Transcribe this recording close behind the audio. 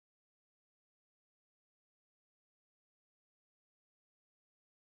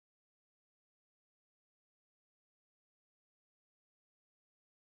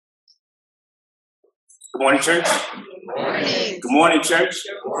Good morning, church. Good morning. Good morning, church.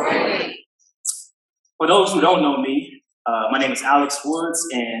 Good morning. For those who don't know me, my name is Alex Woods,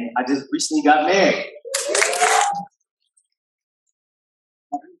 and I just recently got married.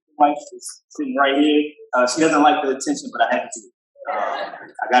 My wife is sitting right here. She doesn't like the attention, but I have to.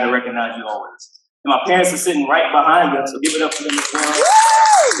 I got to recognize you always. And my parents are sitting right behind us, so give it up for them as well.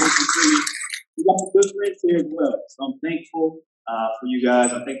 We got some good friends here as well, so I'm thankful for you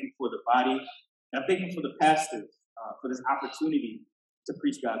guys. I'm thankful for the body, and I'm thankful for the pastors for this opportunity to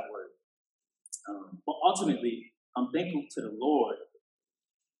preach God's word. But ultimately, I'm thankful to the Lord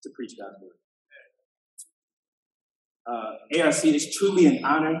to preach God's word. ARC, it's truly an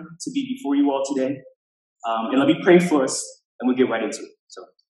honor to be before you all today. And let me pray for us, and we'll get right into it. So,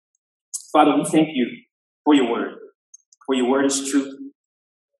 Father, we thank you for your word. For your word is truth.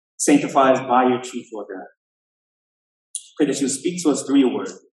 Sanctify us by your truth, Lord God. Pray that you'll speak to us through your word.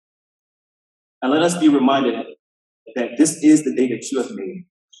 And let us be reminded that this is the day that you have made,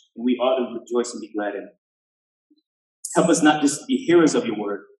 and we ought to rejoice and be glad in it. Help us not just be hearers of your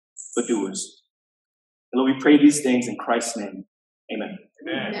word, but doers. And Lord, we pray these things in Christ's name. Amen.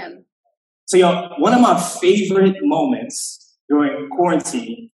 Amen. So, y'all, one of my favorite moments during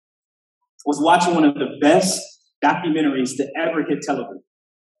quarantine was watching one of the best documentaries to ever hit television.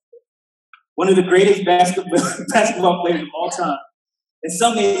 One of the greatest basketball players of all time. And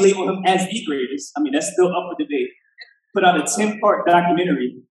some may label him as the greatest. I mean, that's still up for debate. Put out a 10-part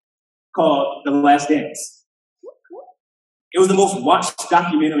documentary called The Last Dance. It was the most watched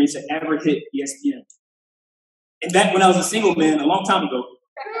documentary to ever hit ESPN. And back when I was a single man, a long time ago,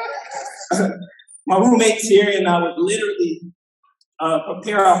 my roommate Terry and I would literally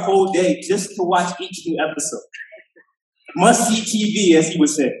prepare our whole day just to watch each new episode. Must-see TV, as he would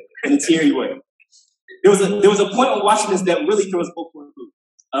say, in a Terry way. There was a point on watching this that really threw us both for a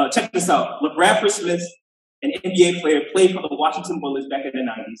loop. Check this out. Bradford Smith, an NBA player, played for the Washington Bullets back in the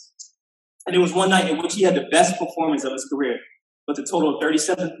 90s. And there was one night in which he had the best performance of his career, with a total of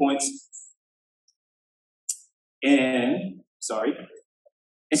 37 points in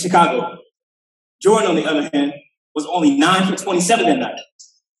Chicago. Jordan, on the other hand, was only 9 for 27 that night.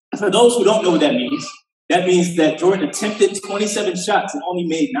 And for those who don't know what that means that Jordan attempted 27 shots and only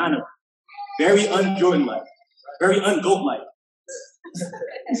made 9 of them. Very un-Jordan-like. Very un-GOAT-like.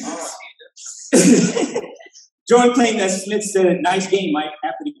 Jordan claimed that Smith said, "Nice game, Mike,"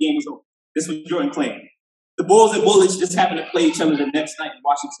 after the game was over. This was Jordan claimed. The Bulls and Bullets just happened to play each other the next night in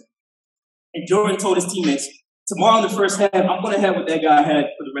Washington. And Jordan told his teammates, "Tomorrow in the first half, I'm going to have what that guy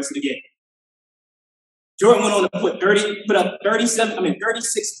had for the rest of the game." Jordan went on to put up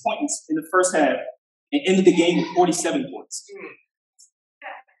 36 points in the first half and ended the game with 47 points.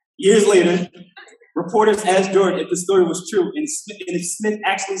 Years later, reporters asked Jordan if the story was true, and if Smith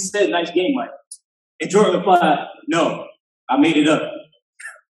actually said, "Nice game, Mike." And Jordan replied, "No, I made it up."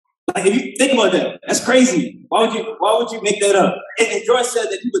 Like, if you think about that, that's crazy. Why would you make that up? And Jordan said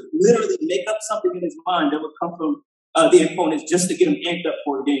that he would literally make up something in his mind that would come from the opponents just to get him amped up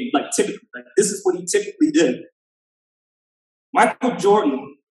for a game. Like, typically, this is what he typically did. Michael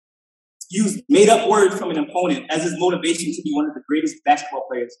Jordan used made-up words from an opponent as his motivation to be one of the greatest basketball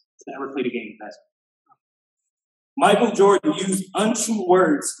players to ever play the game of basketball. Michael Jordan used untrue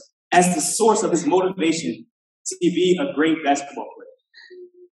words as the source of his motivation to be a great basketball player.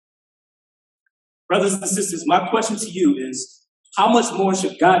 Brothers and sisters, my question to you is, how much more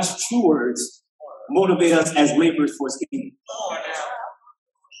should God's true words motivate us as laborers for his kingdom?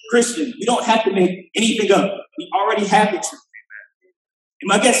 Christian, we don't have to make anything up. We already have the truth. And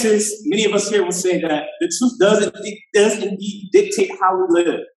my guess is, many of us here will say that the truth does indeed dictate how we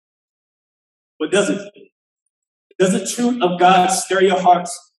live. But does it? Does the truth of God stir your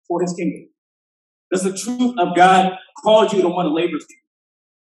hearts for his kingdom? Does the truth of God cause you to want to labor for him?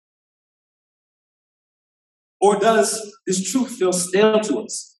 Or does this truth feel stale to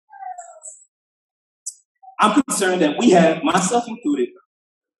us? I'm concerned that we have, myself included,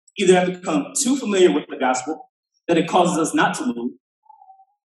 either have become too familiar with the gospel that it causes us not to move,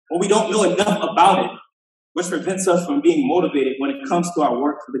 or we don't know enough about it, which prevents us from being motivated when it comes to our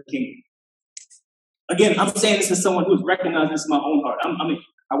work for the kingdom. Again, I'm saying this as someone who's recognized this in my own heart.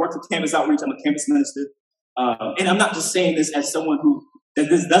 I work for Campus Outreach. I'm a campus minister. And I'm not just saying this as someone that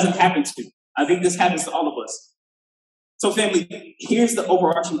this doesn't happen to. I think this happens to all of us. So, family, here's the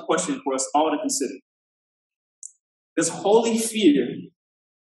overarching question for us all to consider. Does holy fear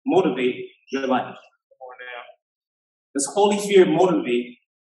motivate your life? Does holy fear motivate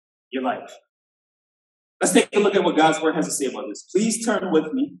your life? Let's take a look at what God's word has to say about this. Please turn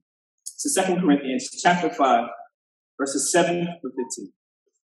with me to 2 Corinthians chapter 5, verses 7 through 15.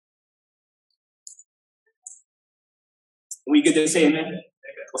 When you get there, say amen.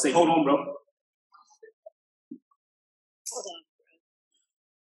 Or say, hold on, bro. Hold on.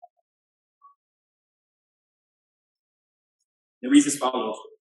 It reads as follows.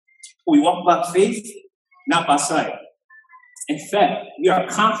 We walk by faith, not by sight. In fact, we are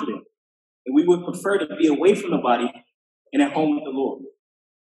confident that we would prefer to be away from the body and at home with the Lord.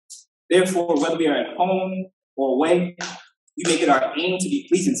 Therefore, whether we are at home or away, we make it our aim to be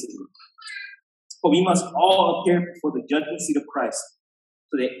pleasing to Him. For we must all appear before the judgment seat of Christ,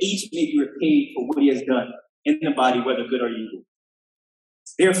 so that each may be repaid for what he has done in the body, whether good or evil.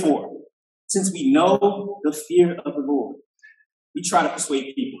 Therefore, since we know the fear of the Lord, we try to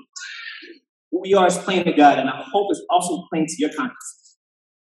persuade people. What we are is plain to God, and I hope is also plain to your conscience.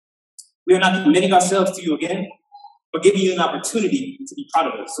 We are not committing ourselves to you again, but giving you an opportunity to be proud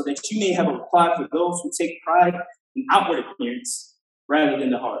of us, so that you may have a reply for those who take pride in outward appearance rather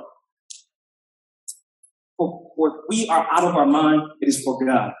than the heart. For if we are out of our mind, it is for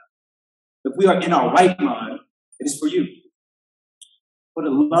God. If we are in our right mind, it is for you. For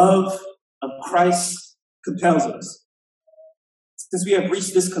the love of Christ compels us. Since we have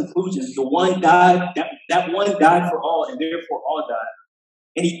reached this conclusion, the one died, that one died for all, and therefore all died.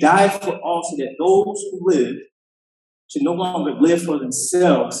 And he died for all, so that those who live should no longer live for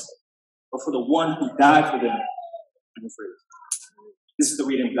themselves, but for the one who died for them. This is the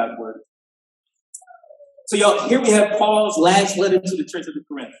reading of God's word. So, y'all, here we have Paul's last letter to the church of the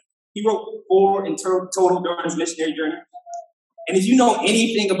Corinth. He wrote 4 in total during his missionary journey. And if you know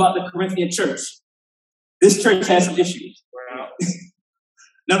anything about the Corinthian church, this church has some issues.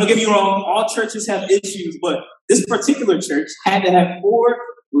 Now, don't get me wrong, all churches have issues, but this particular church had to have 4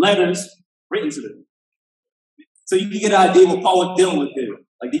 letters written to them. So you can get an idea what Paul was dealing with there.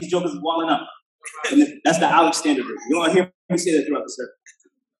 Like, these jokers are walling up. And that's the Alex Standard version. You want to hear me say that throughout the service.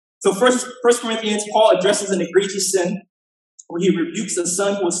 So First Corinthians, Paul addresses an egregious sin where he rebukes a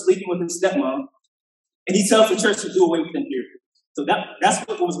son who was sleeping with his stepmom, and he tells the church to do away with them here. So that's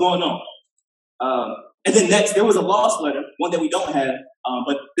what was going on. And then next, there was a lost letter, one that we don't have,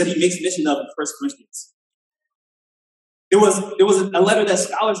 but that he makes mention of in First Corinthians. There was a letter that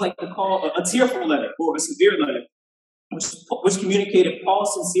scholars like to call a tearful letter or a severe letter, which communicated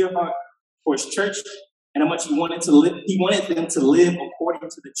Paul's sincere heart for his church and how much he wanted them to live according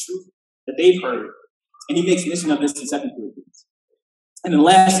to the truth that they've heard. And he makes mention of this in 2 Corinthians. And then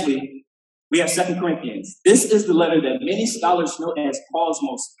lastly, we have 2 Corinthians. This is the letter that many scholars know as Paul's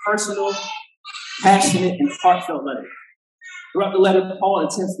most personal, passionate, and heartfelt letter. Throughout the letter, Paul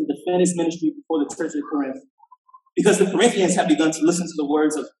attempts to defend his ministry before the church of Corinth because the Corinthians have begun to listen to the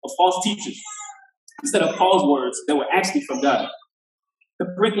words of false teachers instead of Paul's words that were actually from God. The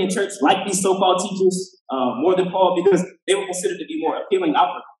Corinthian church liked these so-called teachers more than Paul because they were considered to be more appealing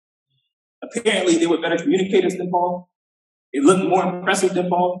outwardly. Apparently, they were better communicators than Paul. They looked more impressive than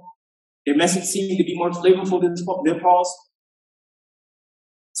Paul. Their message seemed to be more flavorful than Paul's.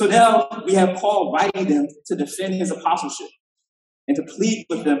 So now we have Paul writing them to defend his apostleship and to plead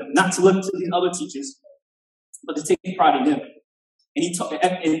with them not to look to these other teachers, but to take pride in him. And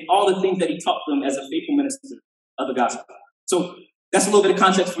in all the things that he taught them as a faithful minister of the gospel. So that's a little bit of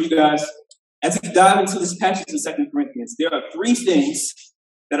context for you guys. As we dive into this passage in 2 Corinthians, there are 3 things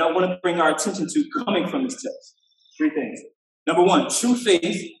that I want to bring our attention to coming from this text. 3 things. Number 1, true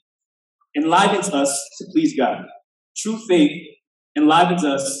faith enlivens us to please God. True faith enlivens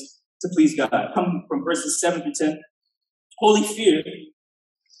us to please God. Coming from verses 7 through 10. Holy fear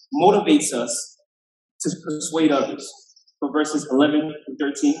motivates us to persuade others. From verses 11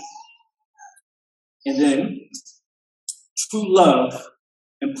 through 13. And then true love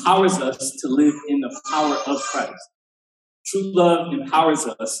empowers us to live in the power of Christ. True love empowers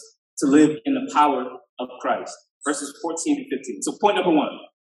us to live in the power of Christ. Verses 14 to 15. So point number 1.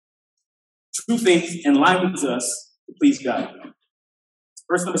 True faith enlivens us to please God.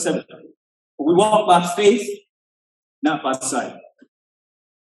 Verse number 7. We walk by faith, not by sight.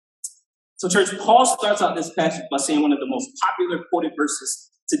 So church, Paul starts out this passage by saying one of the most popular quoted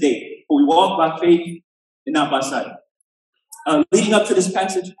verses today. For we walk by faith and not by sight. Leading up to this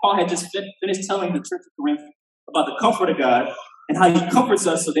passage, Paul had just finished telling the church of Corinth about the comfort of God and how he comforts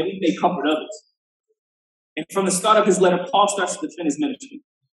us so that we may comfort others. And from the start of his letter, Paul starts to defend his ministry.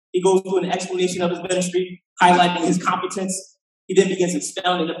 He goes through an explanation of his ministry, highlighting his competence. He then begins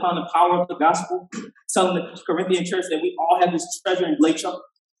expounding upon the power of the gospel, telling the Corinthian church that we all have this treasure in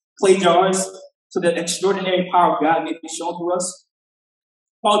clay jars, so that extraordinary power of God may be shown through us.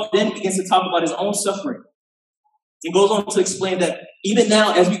 Paul then begins to talk about his own suffering. He goes on to explain that even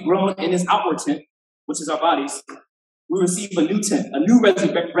now, as we grow in this outward tent, which is our bodies, we receive a new tent, a new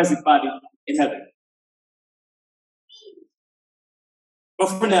resurrected body in heaven.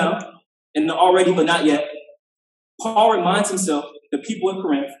 But for now, and the already but not yet, Paul reminds himself, the people in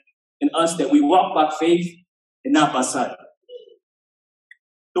Corinth, and us that we walk by faith and not by sight.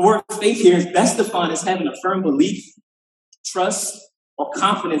 The word faith here is best defined as having a firm belief, trust, or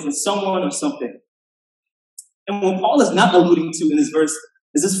confidence in someone or something. And what Paul is not alluding to in this verse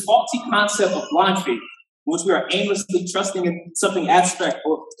is this faulty concept of blind faith, in which we are aimlessly trusting in something abstract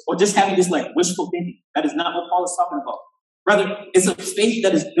or just having this like wishful thinking. That is not what Paul is talking about. Rather, it's a faith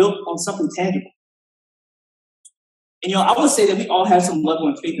that is built on something tangible. And I would say that we all have some level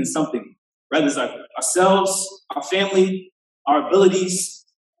of faith in something, whether it's like ourselves, our family, our abilities,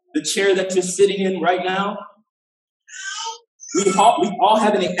 the chair that you're sitting in right now. We all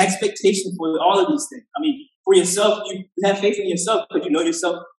have an expectation for all of these things. I mean, for yourself, you have faith in yourself because you know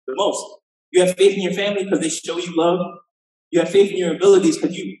yourself the most. You have faith in your family because they show you love. You have faith in your abilities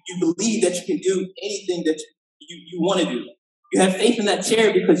because you believe that you can do anything that you want to do. You have faith in that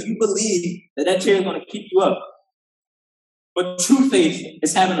chair because you believe that chair is going to keep you up. But true faith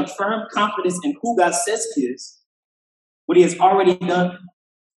is having a firm confidence in who God says He is, what He has already done,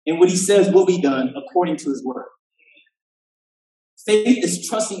 and what He says will be done according to His word. Faith is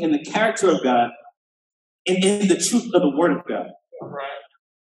trusting in the character of God and in the truth of the word of God. Right.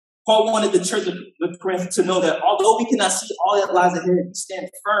 Paul wanted the church of Corinth to know that although we cannot see all that lies ahead, we stand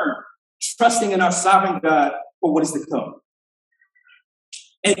firm, trusting in our sovereign God for what is to come.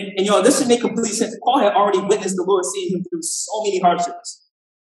 And this should make complete sense. Paul had already witnessed the Lord seeing him through so many hardships.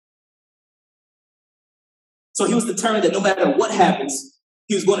 So he was determined that no matter what happens,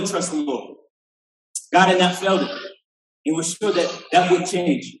 he was going to trust the Lord. God had not failed him. He was sure that would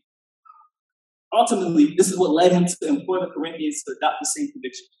change. Ultimately, this is what led him to implore the Corinthians to adopt the same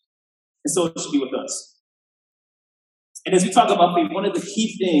conviction. And so it should be with us. And as we talk about faith, one of the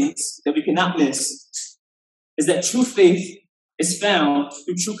key things that we cannot miss is that true faith is found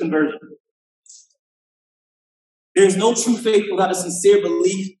through true conversion. There is no true faith without a sincere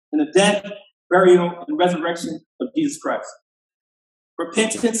belief in the death, burial, and resurrection of Jesus Christ.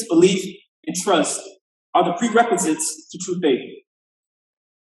 Repentance, belief, and trust are the prerequisites to true faith.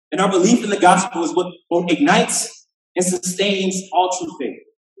 And our belief in the gospel is what both ignites and sustains all true faith.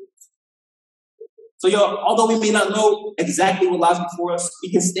 So, although we may not know exactly what lies before us,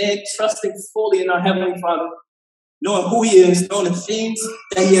 we can stand trusting fully in our Heavenly Father, knowing who He is, knowing the things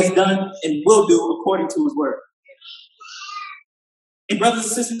that He has done and will do according to His word. And brothers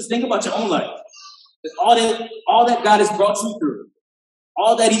and sisters, think about your own life. All that God has brought you through,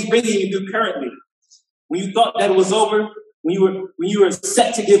 all that He's bringing you through currently. When you thought that it was over, when you were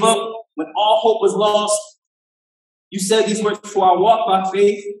set to give up, when all hope was lost, you said these words, "For I walk by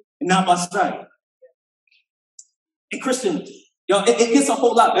faith and not by sight." And Christian, it gets a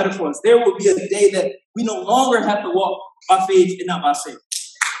whole lot better for us. There will be a day that we no longer have to walk by faith and not by sight.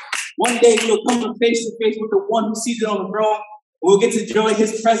 One day we'll come face to face with the one who's seated on the throne, and we'll get to enjoy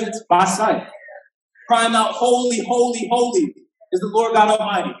His presence by sight, crying out, "Holy, holy, holy is the Lord God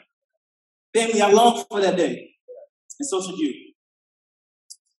Almighty." Family, I long for that day, and so should you.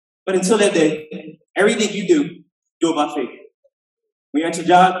 But until that day, everything you do it by faith. When you're at your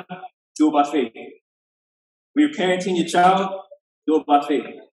job, do it by faith. When you're parenting your child, do it by faith.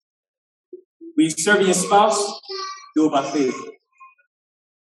 When you're serving your spouse, do it by faith.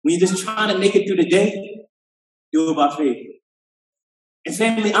 When you're just trying to make it through the day, do it by faith. And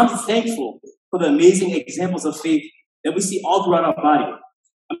family, I'm thankful for the amazing examples of faith that we see all throughout our body.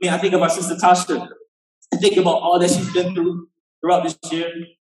 I mean, I think of our sister Tasha. I think about all that she's been through throughout this year.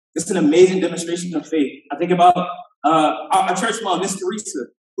 It's an amazing demonstration of faith. I think about our church mom, Miss Teresa,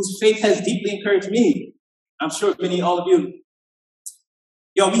 whose faith has deeply encouraged me. I'm sure all of you.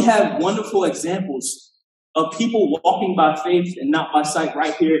 We have wonderful examples of people walking by faith and not by sight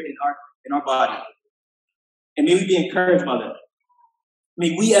right here in our body. And may we be encouraged by that.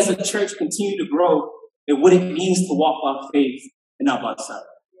 May we as a church continue to grow in what it means to walk by faith and not by sight.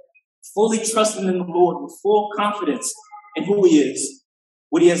 Fully trusting in the Lord with full confidence in who He is,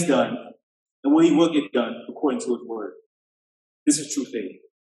 what He has done, and what He will get done according to His word. This is true faith.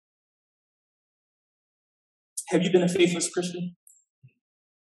 Have you been a faithless Christian?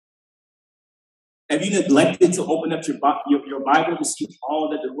 Have you neglected to open up your Bible to see all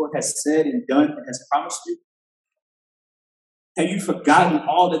that the Lord has said and done and has promised you? Have you forgotten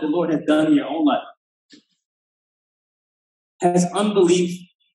all that the Lord has done in your own life? Has unbelief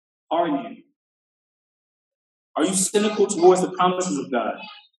hardened you? Are you cynical towards the promises of God?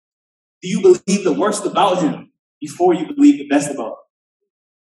 Do you believe the worst about Him before you believe the best about Him?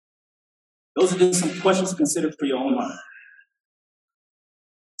 Those are just some questions to consider for your own mind.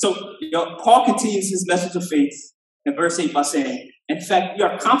 So, Paul continues his message of faith in verse 8 by saying, In fact, we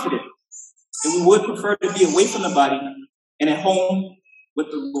are confident that we would prefer to be away from the body and at home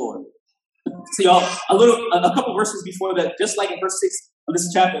with the Lord. So y'all, a couple verses before that, just like in verse 6 of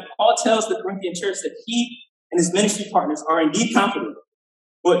this chapter, Paul tells the Corinthian church that he and his ministry partners are indeed confident,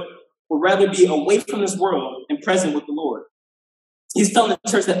 but would rather be away from this world and present with the Lord. He's telling the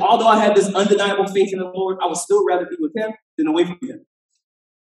church that although I have this undeniable faith in the Lord, I would still rather be with him than away from him.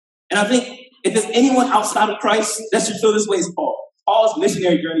 And I think if there's anyone outside of Christ that should feel this way, is Paul. Paul's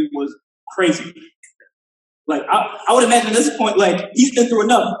missionary journey was crazy. Like, I would imagine at this point, like, he's been through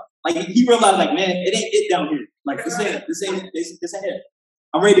enough. Like, he realized, like, man, it ain't it down here. Like, this ain't it.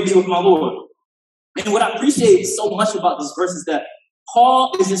 I'm ready to be with my Lord. And what I appreciate so much about this verse is that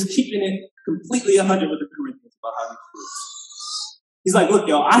Paul is just keeping it completely 100 with the Corinthians about how he feels. He's like, look,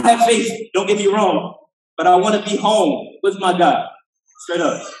 y'all, I have faith, don't get me wrong, but I want to be home with my God. Straight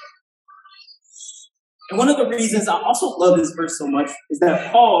up. And one of the reasons I also love this verse so much is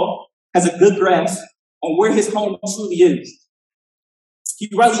that Paul has a good grasp on where his home truly is. He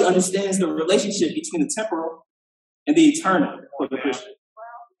rightly understands the relationship between the temporal and the eternal for the Christian.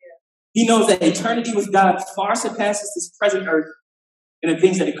 He knows that eternity with God far surpasses this present earth and the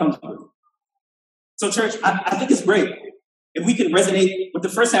things that it comes with. So, church, I think it's great if we can resonate with the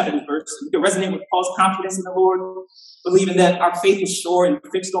first half of the verse. We can resonate with Paul's confidence in the Lord, believing that our faith is sure and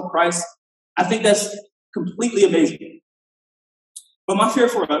fixed on Christ. I think that's completely amazing. But my fear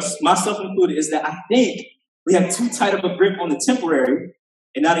for us, myself included, is that I think we have too tight of a grip on the temporary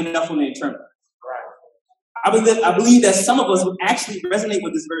and not enough on the eternal. I believe that some of us would actually resonate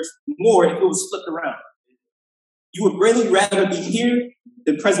with this verse more if it was flipped around. You would really rather be here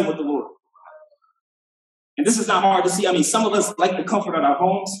than present with the Lord. And this is not hard to see. I mean, some of us like the comfort of our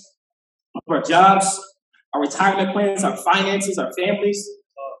homes, of our jobs, our retirement plans, our finances, our families,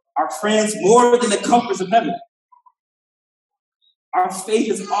 our friends, more than the comforts of heaven. Our faith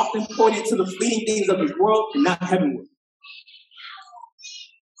is often pointed to the fleeting things of this world and not heavenward.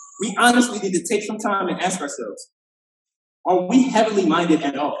 We honestly need to take some time and ask ourselves, are we heavenly minded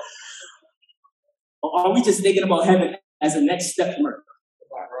at all? Or are we just thinking about heaven as a next step from earth?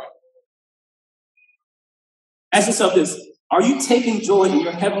 Ask yourself this, are you taking joy in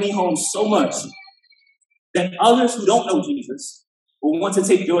your heavenly home so much that others who don't know Jesus will want to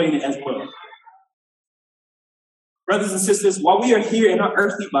take joy in it as well? Brothers and sisters, while we are here in our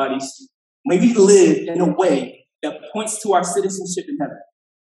earthly bodies, may we live in a way that points to our citizenship in heaven.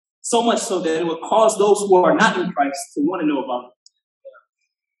 So much so that it will cause those who are not in Christ to want to know about it.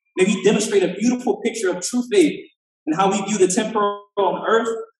 May we demonstrate a beautiful picture of true faith in how we view the temporal on earth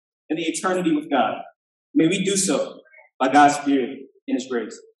and the eternity with God. May we do so by God's Spirit and His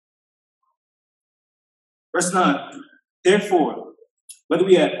grace. Verse 9, therefore, whether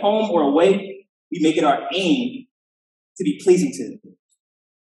we are at home or away, we make it our aim to be pleasing to Him.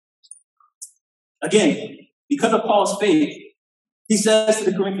 Again, because of Paul's faith, he says to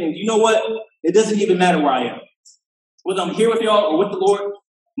the Corinthians, you know what? It doesn't even matter where I am. Whether I'm here with y'all or with the Lord,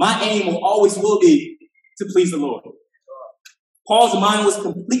 my aim will be to please the Lord. Paul's mind was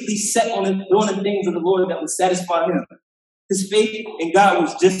completely set on doing the things of the Lord that would satisfy him. His faith in God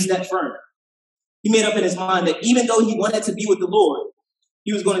was just that firm. He made up in his mind that even though he wanted to be with the Lord,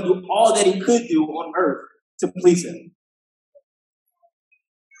 he was going to do all that he could do on earth to please him.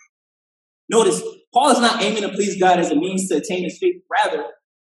 Notice, Paul is not aiming to please God as a means to attain his faith. Rather,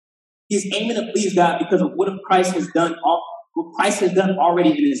 he's aiming to please God because of what Christ has done already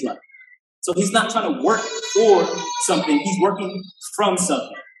in his life. So he's not trying to work for something. He's working from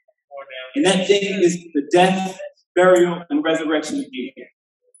something. And that thing is the death, burial, and resurrection of Jesus.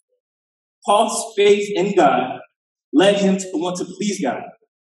 Paul's faith in God led him to want to please God.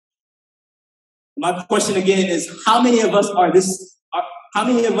 My question again is, how many of us are this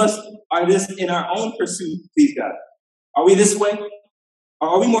in our own pursuit to please God? Are we this way? Or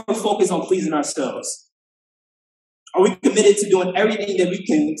are we more focused on pleasing ourselves? Are we committed to doing everything that we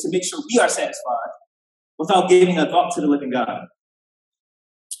can to make sure we are satisfied without giving a thought to the living God?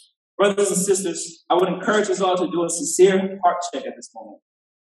 Brothers and sisters, I would encourage us all to do a sincere heart check at this moment.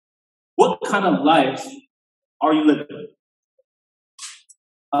 What kind of life are you living?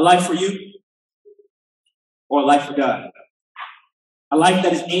 A life for you or a life for God? A life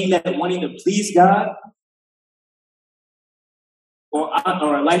that is aimed at wanting to please God or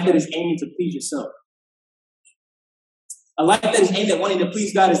a life that is aiming to please yourself? A life that is aimed at wanting to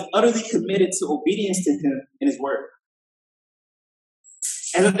please God is utterly committed to obedience to Him and His Word.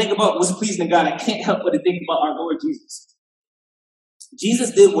 As I think about what's pleasing to God, I can't help but to think about our Lord Jesus.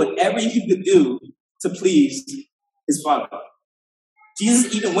 Jesus did whatever He could do to please His Father.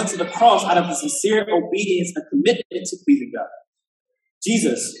 Jesus even went to the cross out of a sincere obedience and commitment to pleasing God.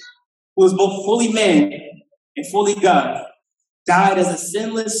 Jesus, who was both fully man and fully God, died as a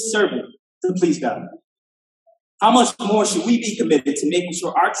sinless servant to please God. How much more should we be committed to making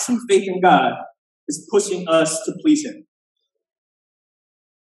sure our true faith in God is pushing us to please Him?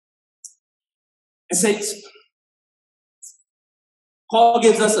 And saints, Paul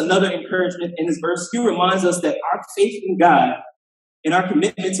gives us another encouragement in this verse. He reminds us that our faith in God and our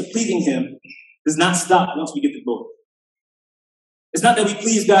commitment to pleasing Him does not stop once we get to glory. It's not that we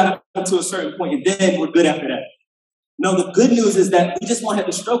please God up to a certain point and then we're good after that. No, the good news is that we just won't have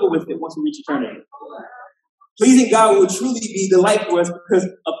to struggle with it once we reach eternity. Pleasing God will truly be delight for us because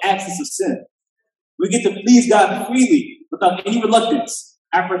of absence of sin. We get to please God freely without any reluctance,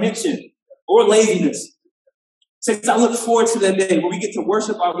 apprehension, or laziness. Since I look forward to that day where we get to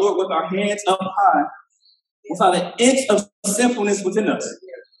worship our Lord with our hands up high, without an inch of sinfulness within us.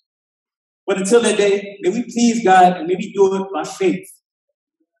 But until that day, may we please God and may we do it by faith.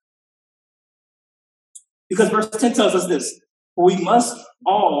 Because verse 10 tells us this: for we must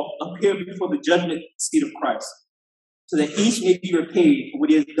all appear before the judgment seat of Christ, so that each may be repaid for what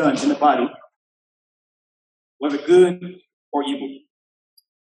he has done in the body, whether good or evil.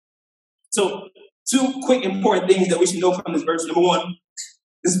 So, two quick important things that we should know from this verse. Number one,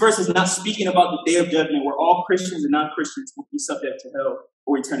 this verse is not speaking about the day of judgment where all Christians and non-Christians will be subject to hell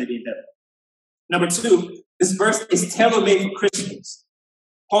or eternity in heaven. Number two, this verse is tailor-made for Christians.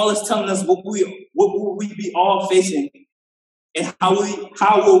 Paul is telling us what will we be all facing and how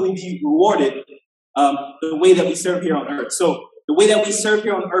will we be rewarded the way that we serve here on earth. So the way that we serve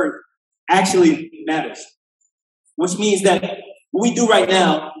here on earth actually matters, which means that what we do right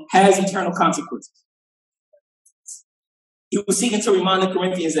now has eternal consequences. He was seeking to remind the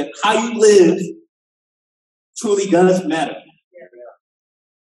Corinthians that how you live truly does matter.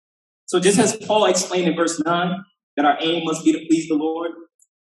 So just as Paul explained in verse 9 that our aim must be to please the Lord,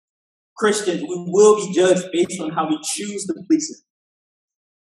 Christians, we will be judged based on how we choose to please Him.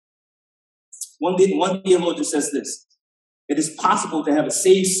 One theologian says this: it is possible to have a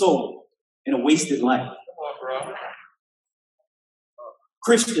saved soul in a wasted life.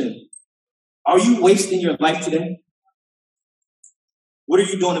 Christian, are you wasting your life today? What are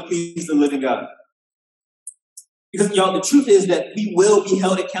you doing to please the living God? Because, y'all, the truth is that we will be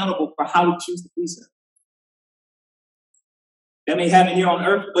held accountable for how we choose to please Him. That may happen here on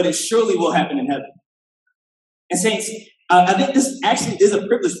earth, but it surely will happen in heaven. And saints, I think this actually is a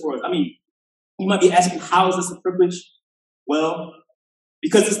privilege for us. I mean, you might be asking, how is this a privilege? Well,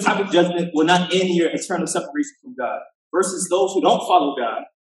 because this type of judgment will not end your eternal separation from God. Versus those who don't follow God,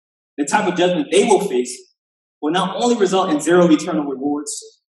 the type of judgment they will face will not only result in zero eternal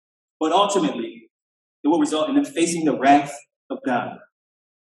rewards, but ultimately, it will result in them facing the wrath of God.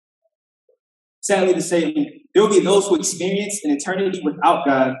 Sadly to say, there will be those who experience an eternity without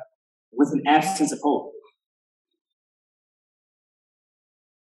God with an absence of hope.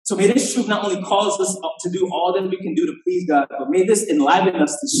 So may this truth not only cause us to do all that we can do to please God, but may this enliven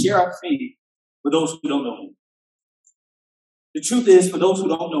us to share our faith with those who don't know Him. The truth is, for those who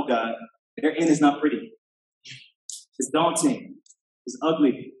don't know God, their end is not pretty. It's daunting. It's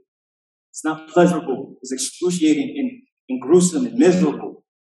ugly. It's not pleasurable. It's excruciating and gruesome and miserable.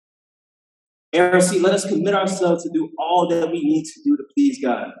 ARC, let us commit ourselves to do all that we need to do to please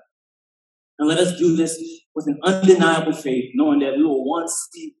God. And let us do this with an undeniable faith, knowing that we will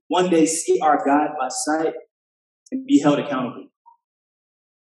one day see our God by sight and be held accountable.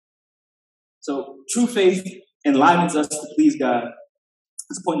 So true faith enlivens us to please God.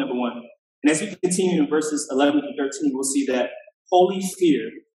 That's point number one. And as we continue in verses 11 to 13, we'll see that holy fear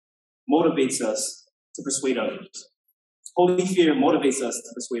motivates us to persuade others. Holy fear motivates us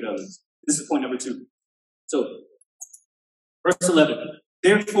to persuade others. This is point number two. So, verse 11.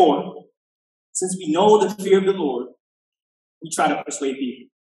 Therefore, since we know the fear of the Lord, we try to persuade people.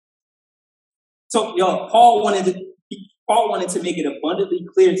 So, y'all, Paul wanted to make it abundantly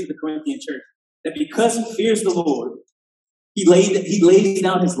clear to the Corinthian church that because he fears the Lord, he lays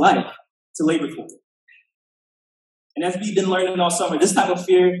down his life to labor for it. And as we've been learning all summer, this type of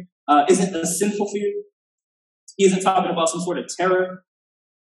fear isn't a sinful fear. He isn't talking about some sort of terror.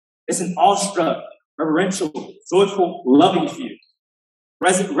 It's an awestruck, reverential, joyful, loving fear.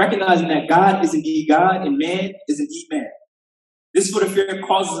 Recognizing that God is indeed God and man is indeed man. This sort of fear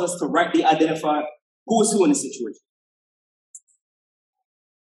causes us to rightly identify who is who in the situation.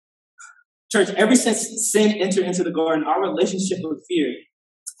 Church, ever since sin entered into the garden, our relationship with fear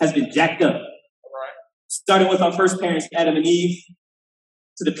has been jacked up. Starting with our first parents, Adam and Eve,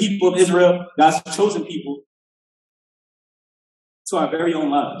 to the people of Israel, God's chosen people, to our very own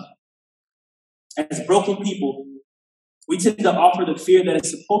lives. As broken people, We tend to offer the fear that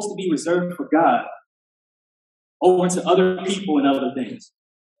is supposed to be reserved for God over to other people and other things.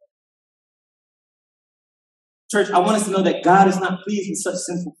 Church, I want us to know that God is not pleased with such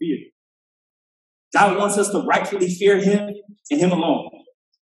sinful fear. God wants us to rightfully fear Him and Him alone.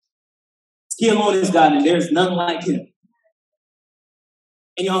 He alone is God, and there is none like Him.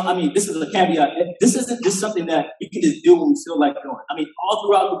 And this is a caveat. This isn't just something that you can just do when we feel like doing. All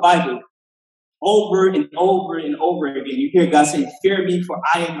throughout the Bible, over and over and over again, you hear God say, "Fear me, for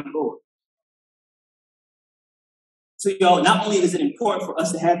I am the Lord." So, not only is it important for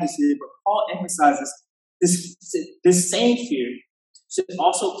us to have this fear, but Paul emphasizes this same fear should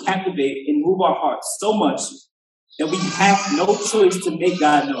also captivate and move our hearts so much that we have no choice to make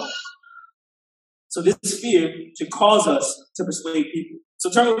God known. So this fear should cause us to persuade people.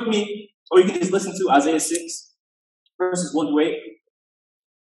 So turn with me, or you can just listen to Isaiah 6, verses 1 to 8.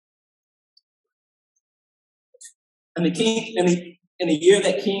 And in the year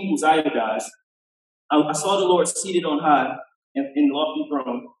that King Uzziah died, I saw the Lord seated on high in the lofty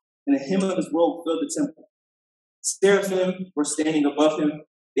throne, and the hem of his robe filled the temple. Seraphim were standing above him.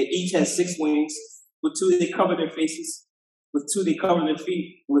 They each had 6 wings. With 2 they covered their faces. With 2 they covered their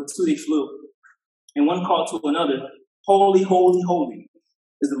feet. And with 2 they flew. And one called to another, "Holy, holy, holy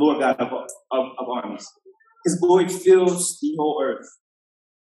is the Lord God of armies. His glory fills the whole earth."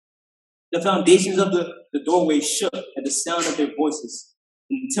 The foundations of the doorway shook at the sound of their voices,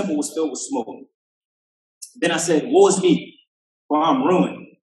 and the temple was filled with smoke. Then I said, "Woe is me, for I'm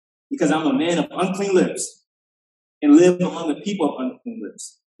ruined, because I'm a man of unclean lips, and live among the people of unclean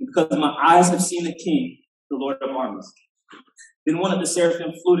lips, and because my eyes have seen the King, the Lord of armies." Then one of the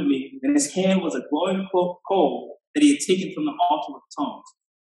seraphim flew to me, and his hand was a glowing coal that he had taken from the altar with tongs.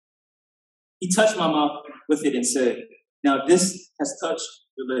 He touched my mouth with it and said, "Now this has touched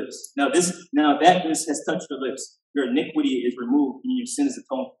your lips. Now that this has touched your lips, your iniquity is removed and your sin is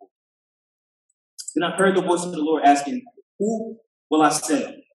atoned for." Then I heard the voice of the Lord asking, "Who will I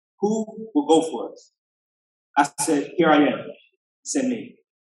send? Who will go for us?" I said, "Here I am. Send me."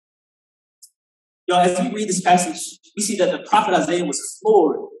 As we read this passage, we see that the prophet Isaiah was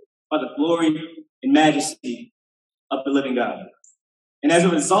floored by the glory and majesty of the living God. And as a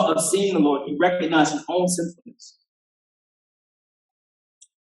result of seeing the Lord, he recognized his own sinfulness.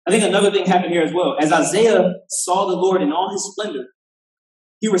 I think another thing happened here as well. As Isaiah saw the Lord in all his splendor,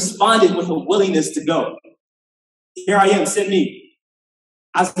 he responded with a willingness to go. "Here I am, send me."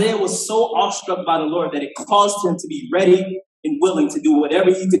 Isaiah was so awestruck by the Lord that it caused him to be ready and willing to do whatever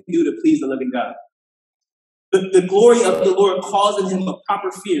he could do to please the living God. The glory of the Lord caused in him a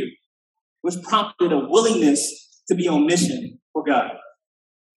proper fear, which prompted a willingness to be on mission for God.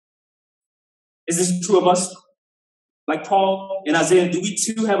 Is this true of us? Like Paul and Isaiah, do we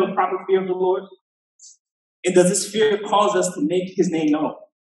too have a proper fear of the Lord? And does this fear cause us to make his name known?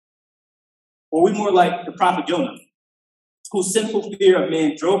 Or are we more like the prophet Jonah, whose sinful fear of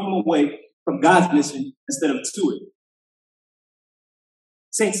man drove him away from God's mission instead of to it?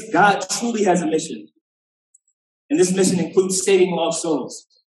 Saints, God truly has a mission. And this mission includes saving lost souls.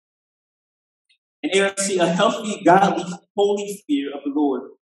 And a healthy, godly, holy fear of the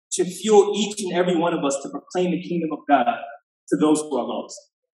Lord should fuel each and every one of us to proclaim the kingdom of God to those who are lost.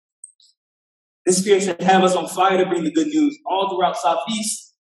 This fear should have us on fire to bring the good news all throughout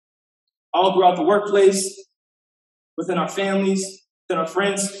Southeast, all throughout the workplace, within our families, within our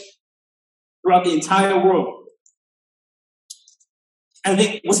friends, throughout the entire world. And I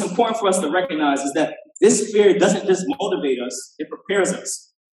think what's important for us to recognize is that this fear doesn't just motivate us, it prepares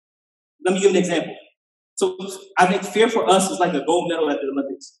us. Let me give an example. So I think fear for us is like a gold medal at the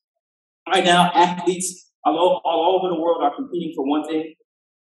Olympics. Right now, athletes all over the world are competing for one thing,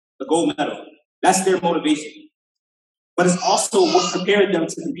 the gold medal. That's their motivation. But it's also what prepared them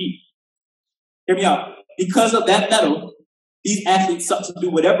to compete. Hear me out. Because of that medal, these athletes sought to do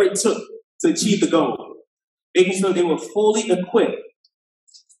whatever it took to achieve the goal, making sure they were fully equipped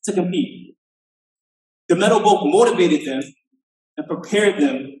to compete. The medal both motivated them and prepared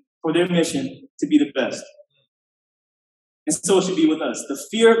them for their mission to be the best. And so it should be with us. The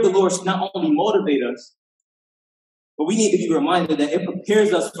fear of the Lord should not only motivate us, but we need to be reminded that it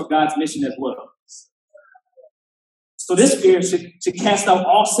prepares us for God's mission as well. So this fear should cast out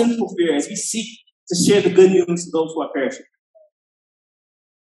all sinful fear as we seek to share the good news to those who are perishing.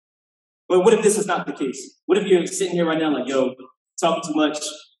 But what if this is not the case? What if you're sitting here right now like, yo, talking too much,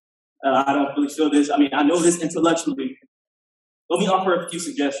 I don't really feel this. I know this intellectually. Let me offer a few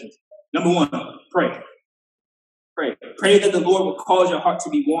suggestions. Number one, pray. Pray. Pray that the Lord will cause your heart to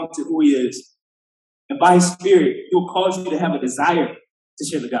be warm to who he is. And by his Spirit, he will cause you to have a desire to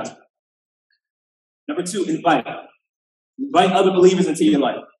share the gospel. Number two, invite. Invite other believers into your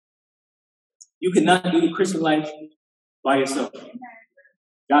life. You cannot do the Christian life by yourself.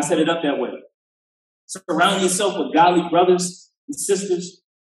 God set it up that way. Surround yourself with godly brothers and sisters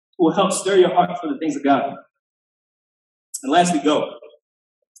who will help stir your heart for the things of God. And lastly, go.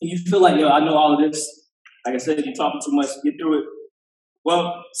 If you feel like, I know all of this, like I said, you're talking too much, get through it.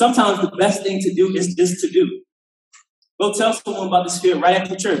 Well, sometimes the best thing to do is just to do. Go tell someone about this fear right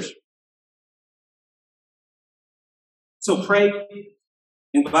after church. So pray,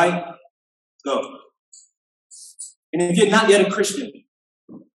 invite, go. And if you're not yet a Christian,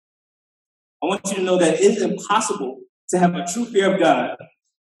 I want you to know that it is impossible to have a true fear of God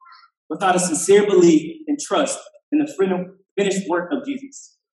without a sincere belief and trust in the finished work of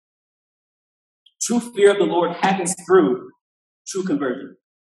Jesus. True fear of the Lord happens through true conversion.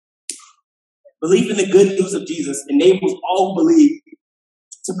 Belief in the good news of Jesus enables all who believe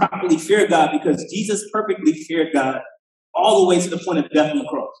to properly fear God because Jesus perfectly feared God all the way to the point of death on the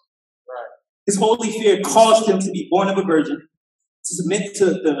cross. Right. His holy fear caused him to be born of a virgin, to submit to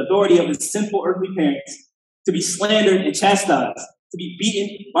the authority of his sinful earthly parents, to be slandered and chastised, to be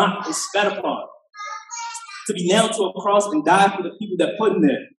beaten, mocked, and spat upon, to be nailed to a cross and die for the people that put him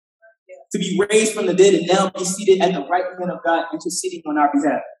there, to be raised from the dead and now be seated at the right hand of God, interceding on our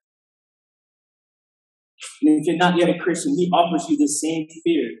behalf. And if you're not yet a Christian, he offers you the same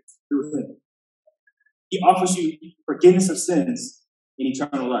fear through him. He offers you forgiveness of sins and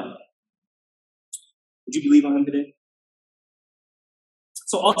eternal life. Would you believe on him today?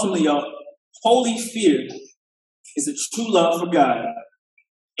 So ultimately, y'all, holy fear is a true love for God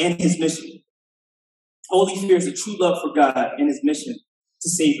and his mission. Holy fear is a true love for God and his mission to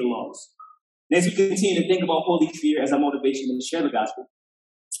save the lost. And as we continue to think about holy fear as our motivation to share the gospel,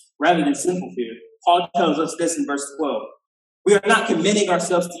 rather than sinful fear, Paul tells us this in verse 12. We are not commending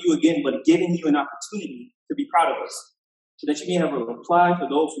ourselves to you again, but giving you an opportunity to be proud of us, so that you may have a reply for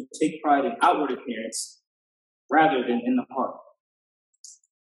those who take pride in outward appearance rather than in the heart.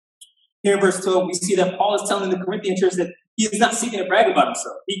 Here in verse 12, we see that Paul is telling the Corinthian church that he is not seeking to brag about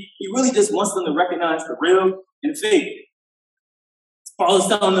himself. He really just wants them to recognize the real and the fake. Paul is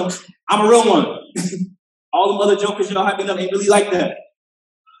telling them, I'm a real one. All the other jokers y'all hyping up ain't really like that.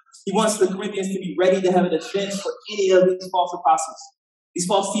 He wants the Corinthians to be ready to have a defense for any of these false apostles. These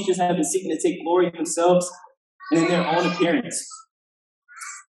false teachers have been seeking to take glory in themselves and in their own appearance.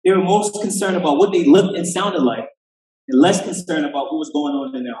 They were most concerned about what they looked and sounded like, and less concerned about what was going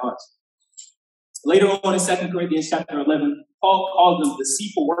on in their hearts. Later on in 2 Corinthians chapter 11, Paul called them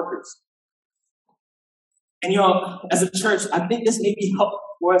deceitful workers. And y'all, as a church, I think this may be helpful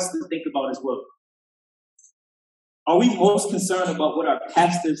for us to think about as well. Are we most concerned about what our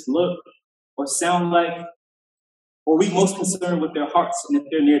pastors look or sound like? Or are we most concerned with their hearts and if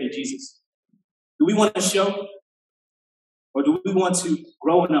they're near to Jesus? Do we want to show? Or do we want to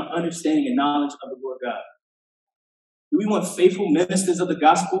grow in our understanding and knowledge of the Lord God? Do we want faithful ministers of the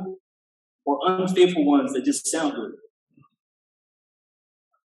gospel or unfaithful ones that just sound good?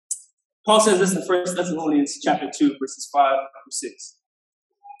 Paul says this in 1 Thessalonians chapter 2, verses 5 through 6.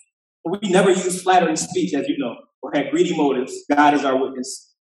 For we never use flattering speech, as you know, or had greedy motives. God is our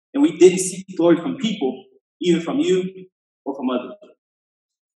witness. And we didn't seek glory from people, either from you or from others.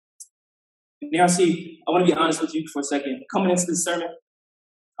 And now, see, I want to be honest with you for a second. Coming into this sermon,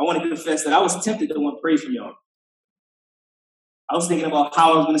 I want to confess that I was tempted to want praise from y'all. I was thinking about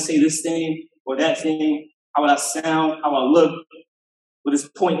how I was going to say this thing or that thing, how would I sound, how I look, will this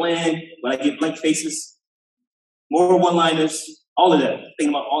point land, will I get blank faces, more one-liners, all of that, thinking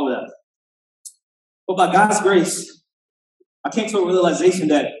about all of that. But by God's grace, I came to a realization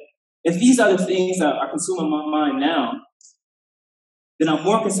that if these are the things that are consuming my mind now, then I'm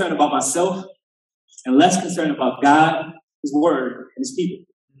more concerned about myself and less concerned about God, his word, and his people.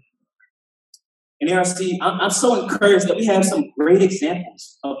 And ARC, I'm so encouraged that we have some great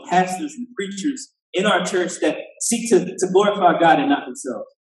examples of pastors and preachers in our church that seek to glorify God and not themselves.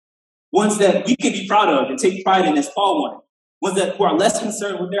 Ones that we can be proud of and take pride in, as Paul wanted. Ones who are less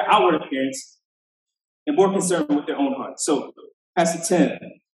concerned with their outward appearance and more concerned with their own heart. So, Pastor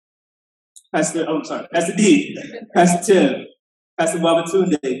D, Pastor Tim, Pastor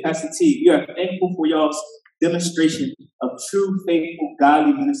Babatunde, Pastor T, we are thankful for y'all's demonstration of true, faithful,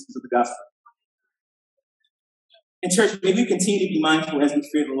 godly ministers of the gospel. In church, may we continue to be mindful as we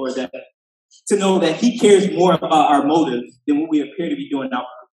fear the Lord, that to know that he cares more about our motive than what we appear to be doing outwardly.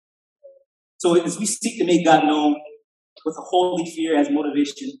 So as we seek to make God known with a holy fear as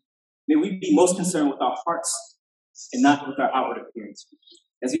motivation, may we be most concerned with our hearts and not with our outward appearance.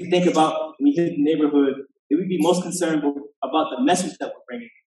 As we think about when we hit the neighborhood, may we be most concerned about the message that we're bringing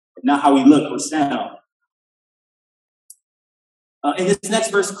and not how we look or sound. And this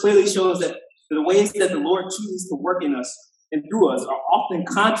next verse clearly shows that the ways that the Lord chooses to work in us and through us are often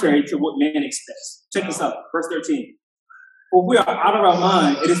contrary to what man expects. Check this out, verse 13. For if we are out of our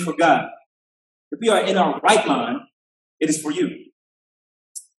mind, it is for God. If we are in our right mind, it is for you.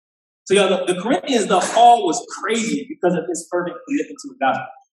 So y'all, the Corinthians, Paul was crazy because of his fervent commitment to the gospel.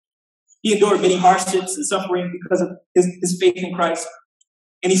 He endured many hardships and suffering because of his faith in Christ,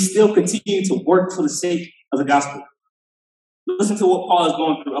 and he still continued to work for the sake of the gospel. Listen to what Paul is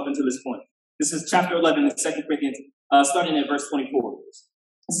going through up until this point. This is chapter 11 in 2 Corinthians, starting at verse 24.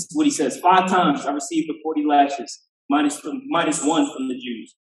 This is what he says. 5 times I received the 40 lashes, minus 1 from the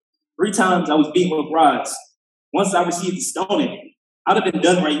Jews. 3 times I was beaten with rods. Once I received the stoning. I'd have been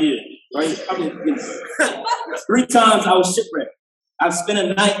done right here, right? 3 times I was shipwrecked. I've spent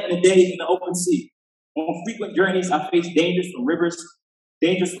a night and a day in the open sea. On frequent journeys, I faced dangers from rivers,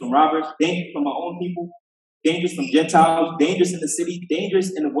 dangers from robbers, dangers from my own people, dangers from Gentiles, dangers in the city,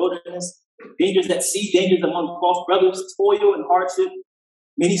 dangers in the wilderness, dangers at sea, dangers among false brothers, toil and hardship,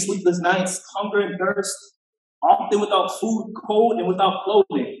 many sleepless nights, hunger and thirst, often without food, cold and without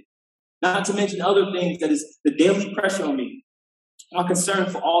clothing. Not to mention other things that is the daily pressure on me, my concern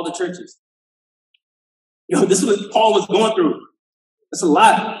for all the churches. This is what Paul was going through. That's a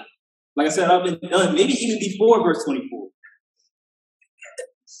lot. Like I said, I've been done, maybe even before verse 24.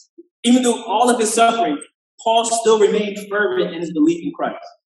 Even though all of his suffering, Paul still remained fervent in his belief in Christ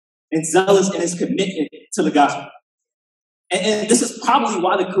and zealous in his commitment to the gospel. And this is probably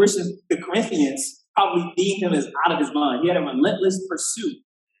why the Corinthians probably deemed him as out of his mind. He had a relentless pursuit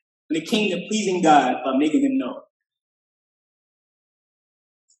when it came to pleasing God by making him known.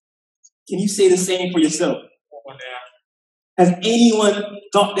 Can you say the same for yourself? Has anyone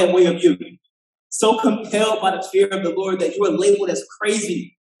thought that way of you? So compelled by the fear of the Lord that you are labeled as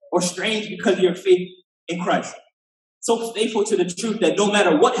crazy or strange because of your faith in Christ. So faithful to the truth that no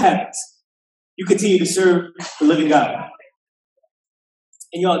matter what happens, you continue to serve the living God.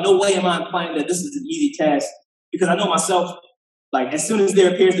 And y'all, no way am I implying that this is an easy task, because I know myself, like as soon as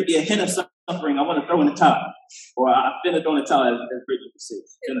there appears to be a hint of suffering, I want to throw in the towel. Or I finna throw in the towel, as Bridget would say.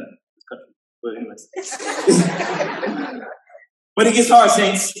 But anyways. But it gets hard,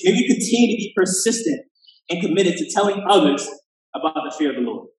 saints. May we continue to be persistent and committed to telling others about the fear of the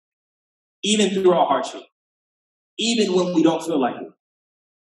Lord, even through our hardship, even when we don't feel like it.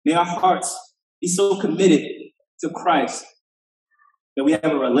 May our hearts be so committed to Christ that we have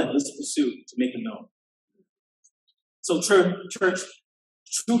a relentless pursuit to make him known. So church,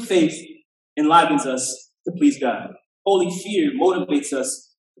 true faith enlivens us to please God. Holy fear motivates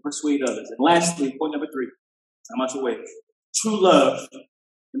us to persuade others. And lastly, point number 3, I'm out your way. True love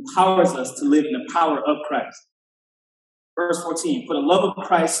empowers us to live in the power of Christ. Verse 14, for the love of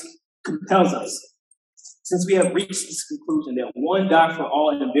Christ compels us, since we have reached this conclusion that one died for all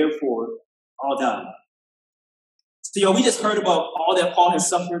and therefore all died. So, we just heard about all that Paul has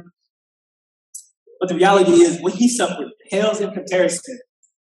suffered, but the reality is what he suffered pales in comparison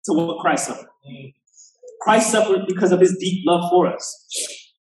to what Christ suffered. Christ suffered because of his deep love for us.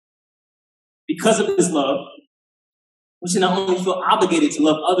 Because of his love, we should not only feel obligated to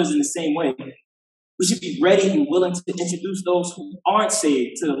love others in the same way, we should be ready and willing to introduce those who aren't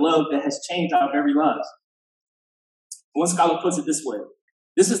saved to the love that has changed our very lives. One scholar puts it this way: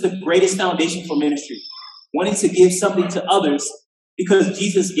 this is the greatest foundation for ministry, wanting to give something to others because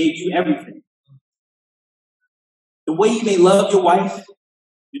Jesus gave you everything. The way you may love your wife,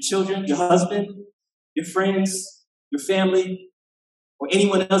 your children, your husband, your friends, your family, or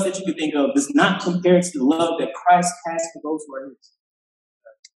anyone else that you can think of does not compare to the love that Christ has for those who are his.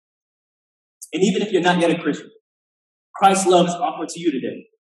 And even if you're not yet a Christian, Christ's love is offered to you today.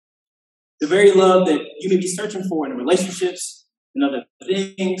 The very love that you may be searching for in relationships and other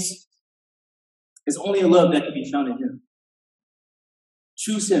things is only a love that can be found in him.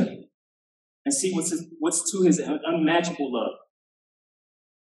 Choose him and see what's to his unmatchable love.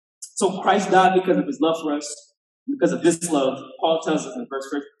 So Christ died because of his love for us. Because of this love, Paul tells us in verse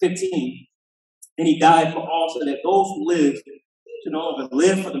 15, and he died for all so that those who live should no longer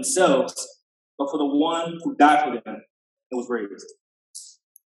live for themselves, but for the one who died for them and was raised.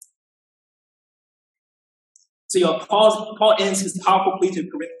 So Paul ends his powerful plea to the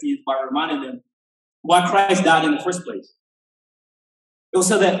Corinthians by reminding them why Christ died in the first place. It was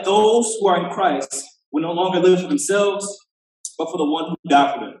so that those who are in Christ will no longer live for themselves, but for the one who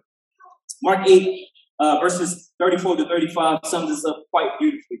died for them. Mark 8, verses 34 to 35 sums this up quite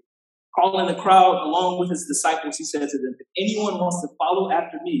beautifully. Calling the crowd along with his disciples, he said to them, if anyone wants to follow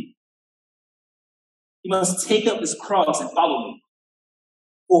after me, he must take up his cross and follow me.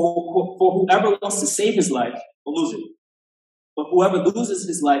 For whoever wants to save his life will lose it. But whoever loses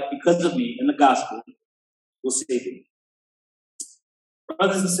his life because of me and the gospel will save it.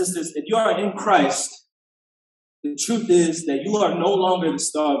 Brothers and sisters, if you are in Christ, the truth is that you are no longer the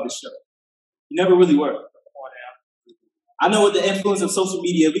star of the show. You never really were. I know with the influence of social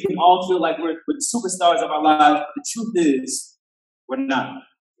media, we can all feel like we're the superstars of our lives. The truth is, we're not.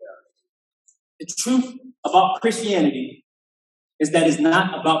 The truth about Christianity is that it's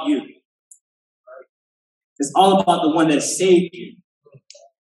not about you. It's all about the one that saved you.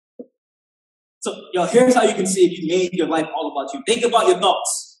 So, here's how you can see if you made your life all about you. Think about your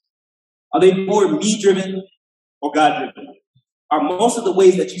thoughts. Are they more me-driven or God-driven? Are most of the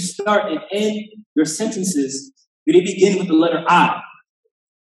ways that you start and end your sentences, do they begin with the letter I?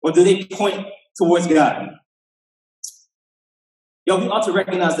 Or do they point towards God? We ought to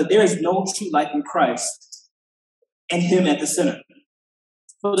recognize that there is no true life in Christ and Him at the center.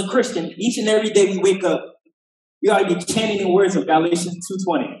 For the Christian, each and every day we wake up, we ought to be chanting the words of Galatians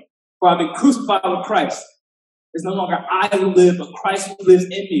 2:20. For I've been crucified with Christ. It's no longer I who live, but Christ who lives in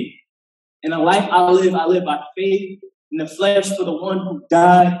me. And the life I live by faith in the flesh for the one who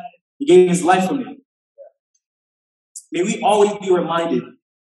died and gave his life for me. May we always be reminded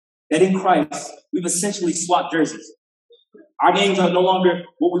that in Christ, we've essentially swapped jerseys. Our names are no longer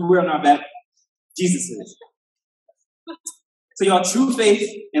what we wear on our back. Jesus is. So true faith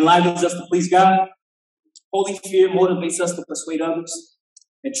enlivens us to please God. Holy fear motivates us to persuade others.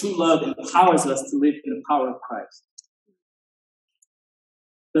 And true love empowers us to live in the power of Christ.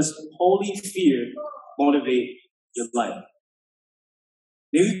 Does holy fear motivate your life?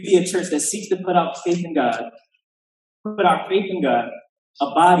 May we be a church that seeks to put our faith in God, a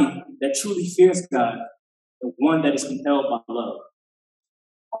body that truly fears God, and one that is compelled by love,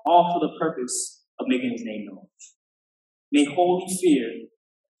 all for the purpose of making his name known. May holy fear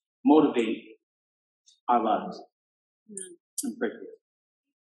motivate our lives. And pray for it.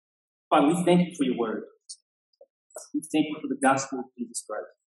 Father, we thank you for your word. We thank you for the gospel of Jesus Christ.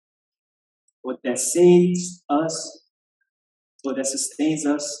 Lord, that saves us, Lord, that sustains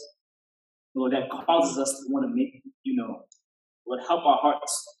us, Lord, that causes us to want to make you known. Lord, help our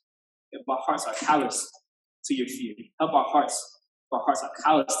hearts. If our hearts are callous to your fear, help our hearts. If our hearts are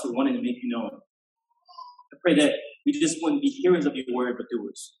callous to wanting to make you known. I pray that we just wouldn't be hearers of your word, but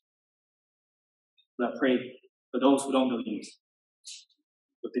doers. Lord, I pray for those who don't know you,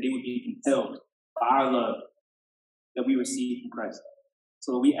 but that they would be compelled by our love that we receive from Christ.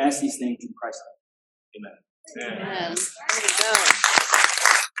 So we ask these things in Christ's name. Amen. Amen. There you go.